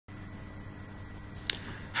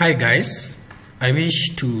Hi guys, I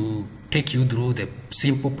wish to take you through the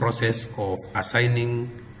simple process of assigning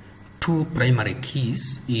two primary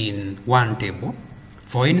keys in one table.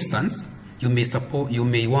 For instance, you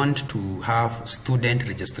may want to have student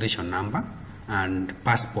registration number and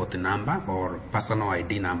passport number or personal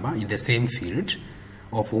ID number in the same field,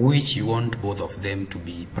 of which you want both of them to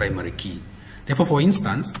be primary key. Therefore, for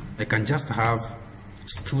instance, I can just have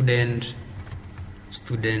student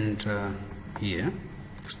here,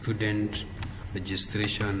 student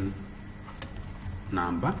registration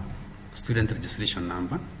number.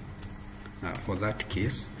 For that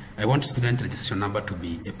case, I want student registration number to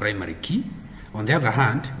be a primary key. On the other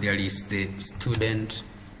hand, there is the student,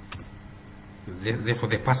 therefore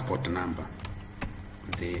the passport number.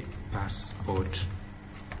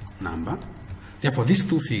 Therefore, these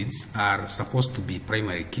two fields are supposed to be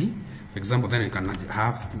primary key. For example, then you can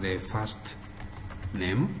have the first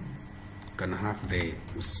name, you can have the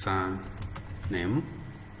surname,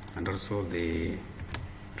 and also the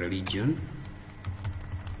region,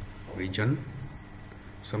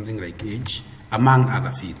 something like age, among other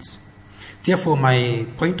fields. Therefore, my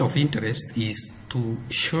point of interest is to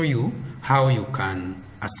show you how you can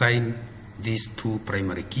assign these two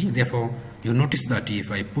primary key. Therefore, you notice that if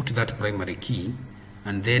I put that primary key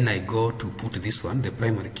and then I go to put this one, the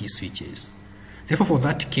primary key switches. Therefore, for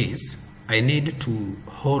that case, I need to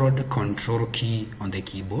hold control key on the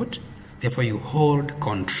keyboard. Therefore, you hold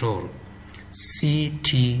control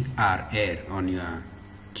CTRL on your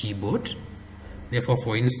keyboard. Therefore,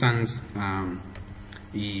 for instance,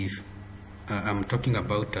 if I'm talking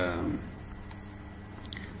about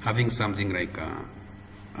having something like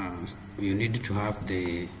you need to have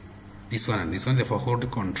this one and this one. Therefore, hold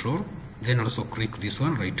control, then also click this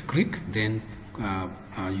one, right click, then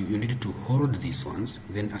you need to hold these ones,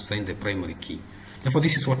 then assign the primary key. Therefore,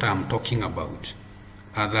 this is what I'm talking about,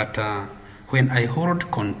 that when I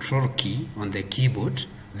hold control key on the keyboard,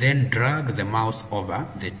 then drag the mouse over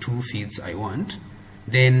the two fields I want,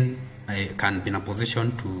 then I can be in a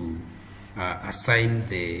position to assign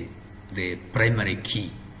the primary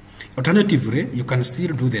key. Alternatively, you can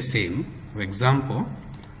still do the same. For example,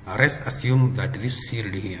 let's assume that this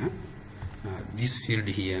field here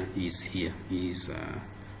is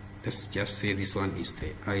let's just say this one is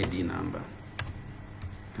the ID number.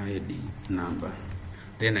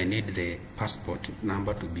 Then I need the passport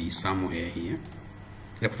number to be somewhere here.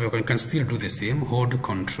 Therefore, you can still do the same. Hold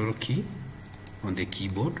control key on the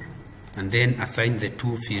keyboard and then assign the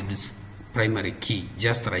two fields primary key,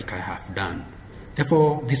 just like I have done.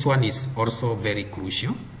 Therefore, this one is also very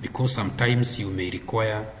crucial because sometimes you may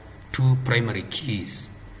require two primary keys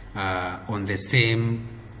on the same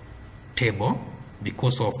table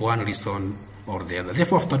because of one reason or the other.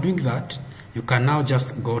 Therefore, after doing that, you can now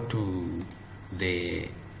just go to the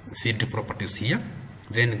field properties here,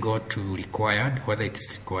 then go to required, whether it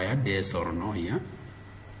is required, yes or no here.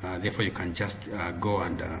 Therefore, you can just go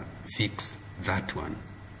and fix that one.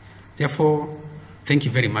 Therefore, thank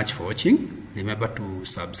you very much for watching. Remember to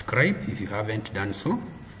subscribe if you haven't done so,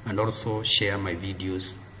 and also share my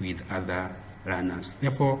videos with other learners.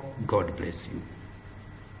 Therefore, God bless you.